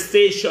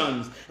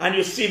manifestations. And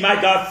you see, my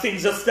God,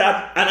 things that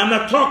start. And I'm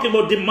not talking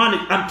about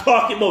demonic. I'm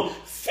talking about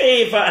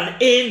favor and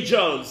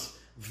angels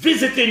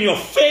visiting your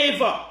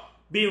favor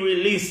being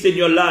released in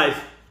your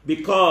life,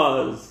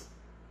 because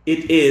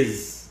it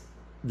is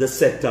the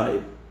set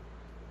time.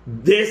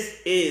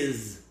 This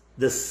is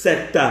the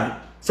set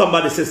time.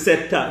 Somebody say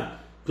set time.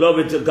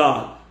 Glory to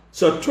God.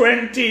 So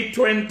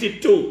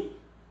 2022,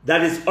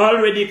 that is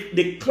already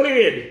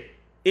declared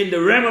in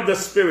the realm of the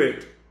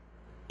Spirit,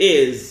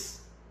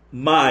 is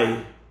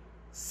my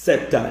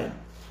set time.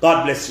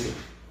 God bless you.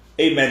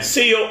 Amen.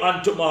 See you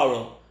on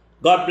tomorrow.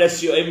 God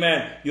bless you.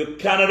 Amen. You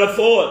cannot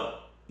afford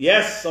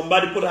Yes,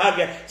 somebody put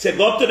Haggai. Say,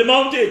 go up to the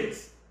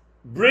mountains.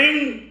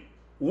 Bring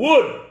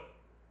wood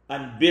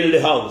and build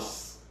the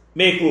house.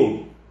 Make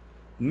room.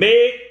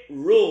 Make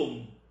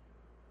room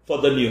for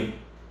the new.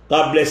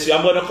 God bless you.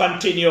 I'm going to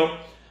continue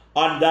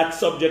on that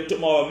subject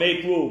tomorrow.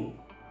 Make room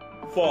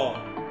for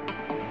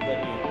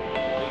the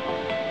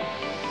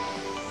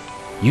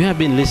new. You have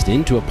been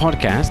listening to a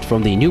podcast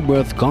from the New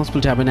Birth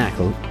Gospel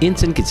Tabernacle in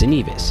St. Kitts and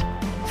Nevis.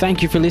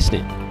 Thank you for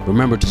listening.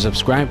 Remember to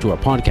subscribe to our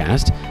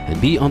podcast and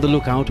be on the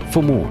lookout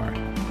for more.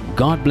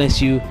 God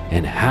bless you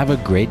and have a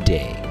great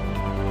day.